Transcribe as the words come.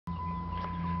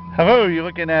Hello, you're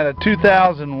looking at a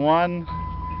 2001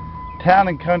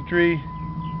 Town & Country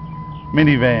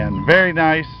minivan. Very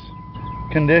nice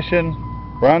condition,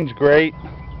 runs great,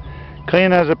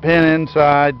 clean as a pin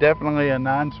inside, definitely a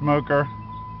non-smoker.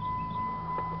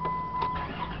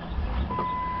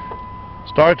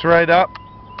 Starts right up,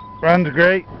 runs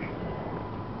great.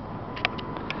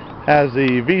 Has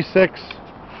the V6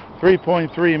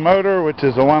 3.3 motor, which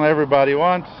is the one everybody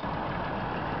wants.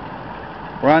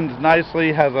 Runs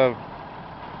nicely, has a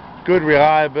good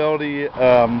reliability.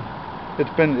 It's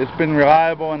been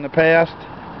reliable in the past,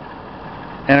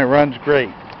 and it runs great.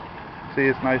 See,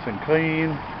 it's nice and clean,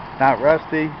 not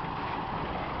rusty.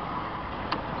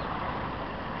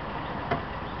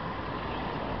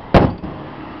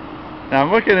 Now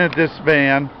I'm looking at this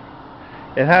van.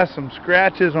 It has some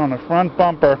scratches on the front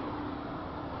bumper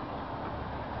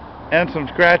and some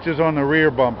scratches on the rear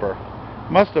bumper.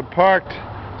 Must have parked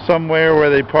somewhere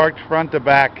where they parked front to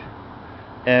back,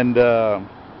 and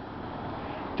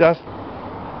just,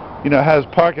 you know, has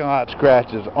parking lot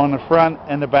scratches on the front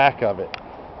and the back of it.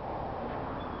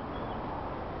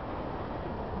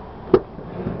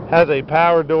 Has a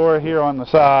power door here on the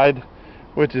side,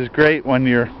 which is great when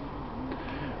you're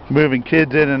moving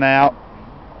kids in and out.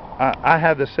 I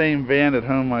have the same van at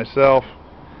home myself,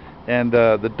 and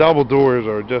the double doors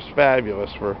are just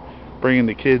fabulous for bringing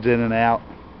the kids in and out,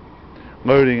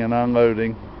 loading and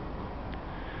unloading.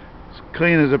 It's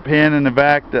clean as a pin in the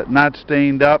back, that not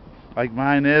stained up like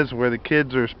mine is, where the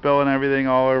kids are spilling everything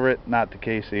all over it. Not the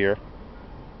case here.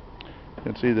 You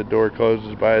can see the door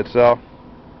closes by itself.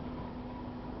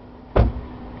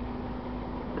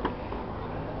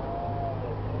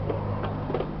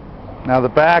 Now the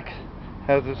back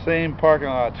has the same parking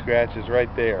lot scratches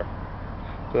right there,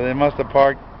 so they must have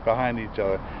parked behind each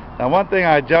other. Now one thing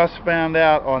I just found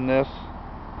out on this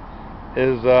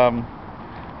is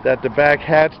that the back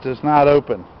hatch does not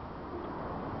open.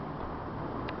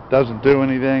 Doesn't do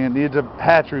anything. It needs a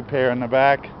hatch repair in the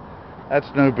back.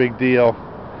 That's no big deal.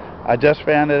 I just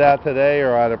found it out today,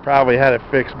 or I'd have probably had it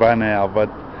fixed by now, but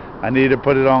I need to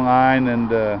put it online and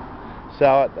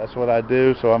sell it. That's what I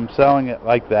do, so I'm selling it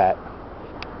like that.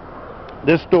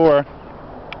 This door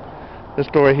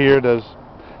here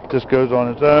just goes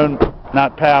on its own,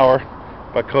 not power,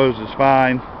 but closes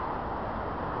fine.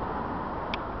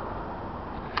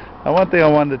 Now one thing I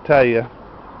wanted to tell you,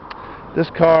 this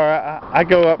car, I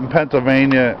go up in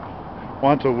Pennsylvania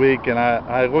once a week, and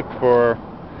I look for,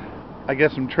 I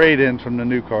get some trade-ins from the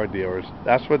new car dealers.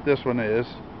 That's what this one is.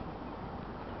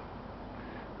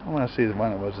 I want to see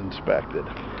when it was inspected.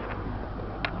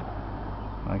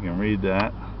 I can read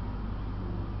that.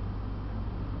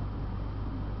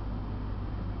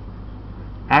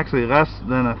 Actually less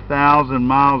than 1,000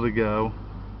 miles ago.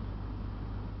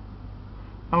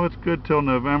 Oh, it's good till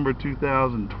November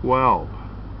 2012. It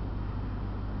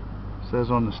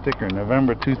says on the sticker,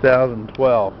 November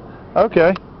 2012.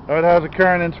 Okay, oh, it has a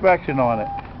current inspection on it,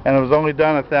 and it was only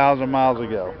done 1,000 miles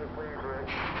ago.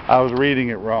 I was reading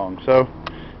it wrong. So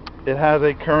it has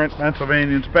a current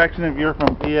Pennsylvania inspection. If you're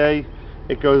from PA,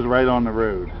 it goes right on the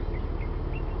road.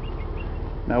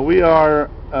 Now we are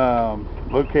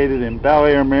located in Bel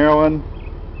Air, Maryland,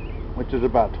 which is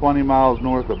about 20 miles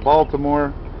north of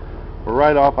Baltimore. We're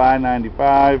right off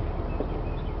I-95.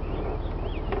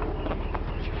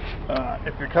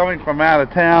 If you're coming from out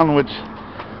of town, which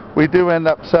we do end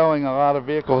up selling a lot of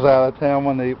vehicles out of town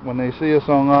when they see us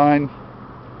online,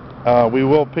 we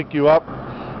will pick you up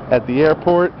at the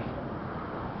airport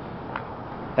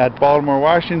at Baltimore,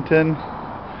 Washington,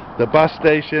 the bus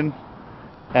station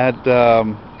at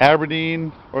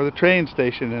Aberdeen, or the train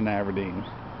station in Aberdeen.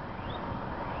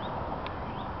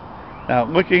 Now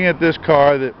looking at this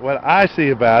car, what I see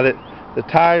about it, the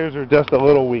tires are just a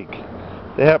little weak.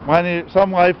 They have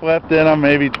some life left in them,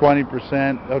 maybe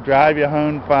 20%. They'll drive you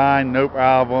home fine, no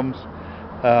problems.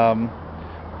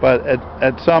 But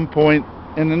at some point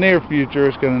in the near future,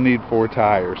 it's going to need 4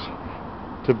 tires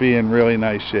to be in really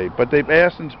nice shape. But they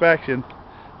passed inspection,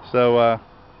 so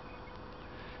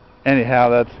anyhow,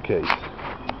 that's the case.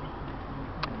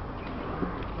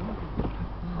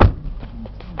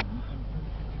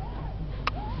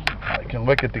 I can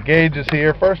look at the gauges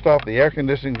here. First off, the air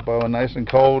conditioning's blowing nice and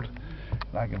cold.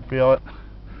 I can feel it.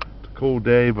 It's a cool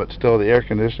day, but still the air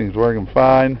conditioning's working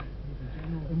fine.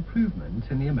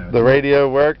 The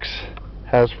radio works.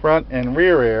 Has front and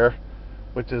rear air,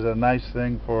 which is a nice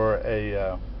thing for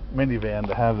a minivan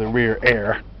to have the rear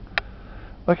air.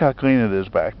 Look how clean it is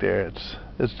back there.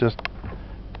 It's just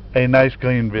a nice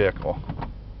clean vehicle.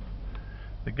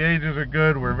 The gauges are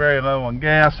good. We're very low on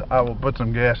gas. I will put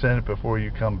some gas in it before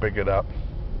you come pick it up.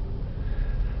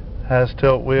 Has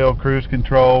tilt wheel, cruise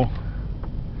control.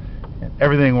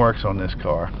 Everything works on this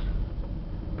car.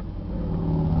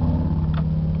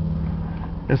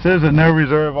 This is a no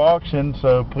reserve auction,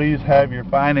 so please have your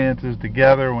finances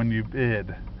together when you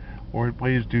bid, or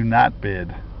please do not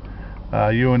bid.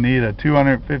 You will need a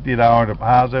 $250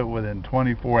 deposit within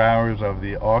 24 hours of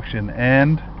the auction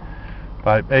end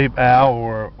by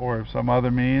PayPal or some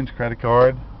other means, credit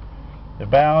card. The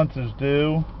balance is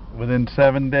due within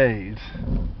 7 days.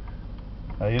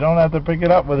 You don't have to pick it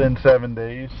up within 7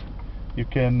 days. You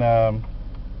can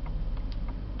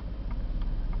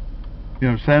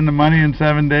send the money in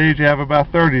 7 days. You have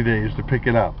about 30 days to pick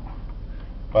it up,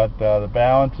 but the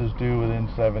balance is due within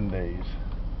 7 days.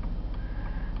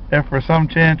 If for some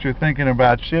chance you're thinking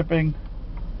about shipping,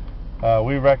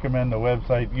 we recommend the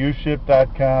website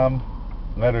uship.com,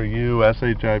 letter U,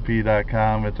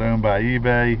 ship.com. It's owned by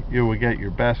eBay. You will get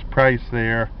your best price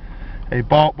there. A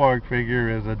ballpark figure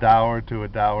is $1 to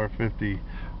 $1.50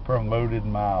 per loaded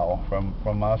mile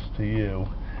from us to you.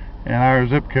 And our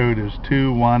zip code is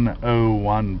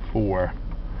 21014.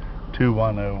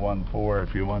 21014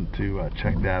 if you want to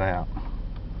check that out.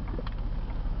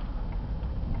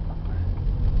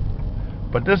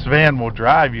 But this van will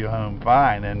drive you home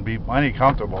fine and be plenty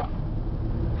comfortable.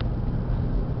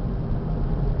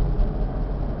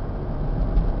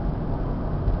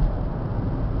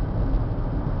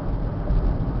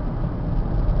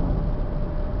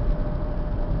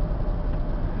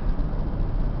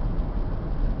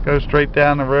 Go straight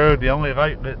down the road. The only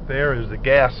light lit there is the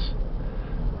gas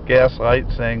light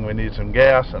saying we need some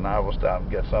gas, and I will stop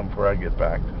and get some before I get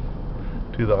back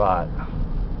to the lot.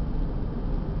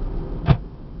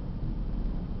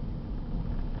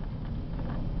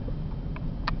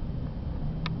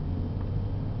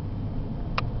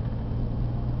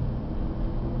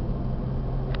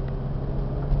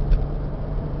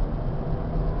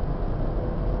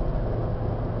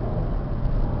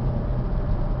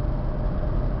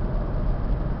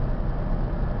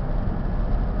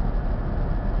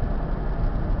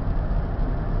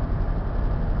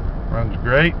 Runs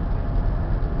great.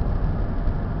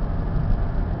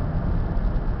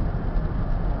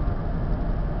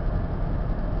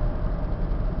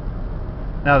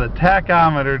 Now the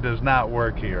tachometer does not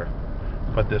work here,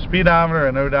 but the speedometer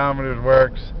and odometer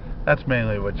works. That's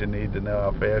mainly what you need to know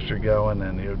how fast you're going,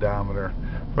 and the odometer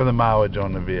for the mileage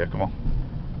on the vehicle.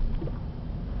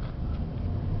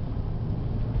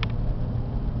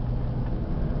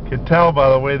 You can tell by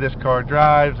the way this car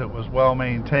drives it was well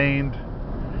maintained.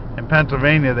 In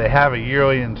Pennsylvania they have a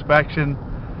yearly inspection,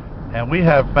 and we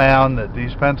have found that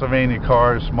these Pennsylvania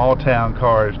cars, small town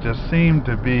cars, just seem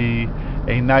to be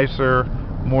a nicer,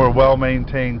 more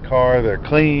well-maintained car. They're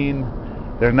clean,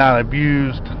 they're not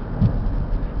abused.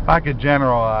 If I could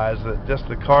generalize that, just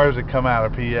the cars that come out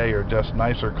of PA are just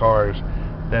nicer cars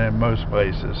than in most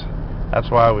places.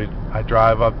 That's why I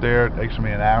drive up there. It takes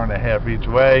me an hour and a half each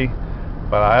way.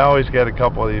 But I always get a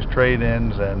couple of these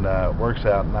trade-ins, and it works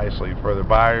out nicely for the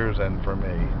buyers and for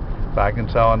me. If I can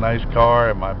sell a nice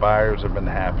car, and my buyers have been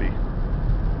happy.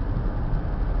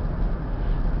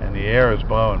 And the air is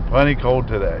blowing plenty cold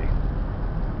today.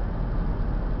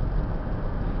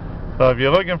 So if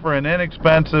you're looking for an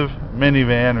inexpensive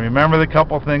minivan, remember the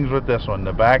couple things with this one.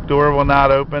 The back door will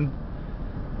not open,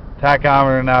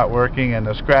 tachometer not working, and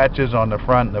the scratches on the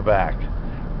front and the back.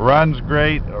 Runs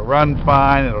great, it'll run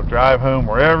fine, it'll drive home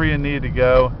wherever you need to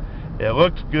go. It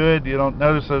looks good, you don't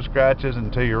notice those scratches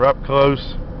until you're up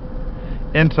close.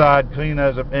 Inside, clean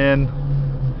as a pin.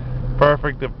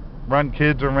 Perfect to run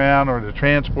kids around or to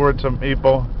transport some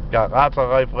people. Got lots of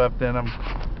life left in them.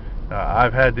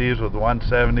 I've had these with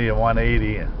 170 and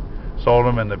 180, sold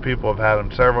them, and the people have had them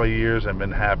several years and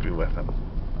been happy with them.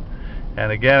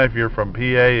 And again, if you're from PA,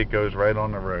 it goes right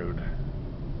on the road.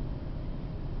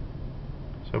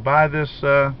 So buy this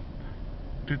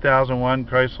 2001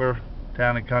 Chrysler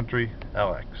Town & Country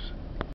LX.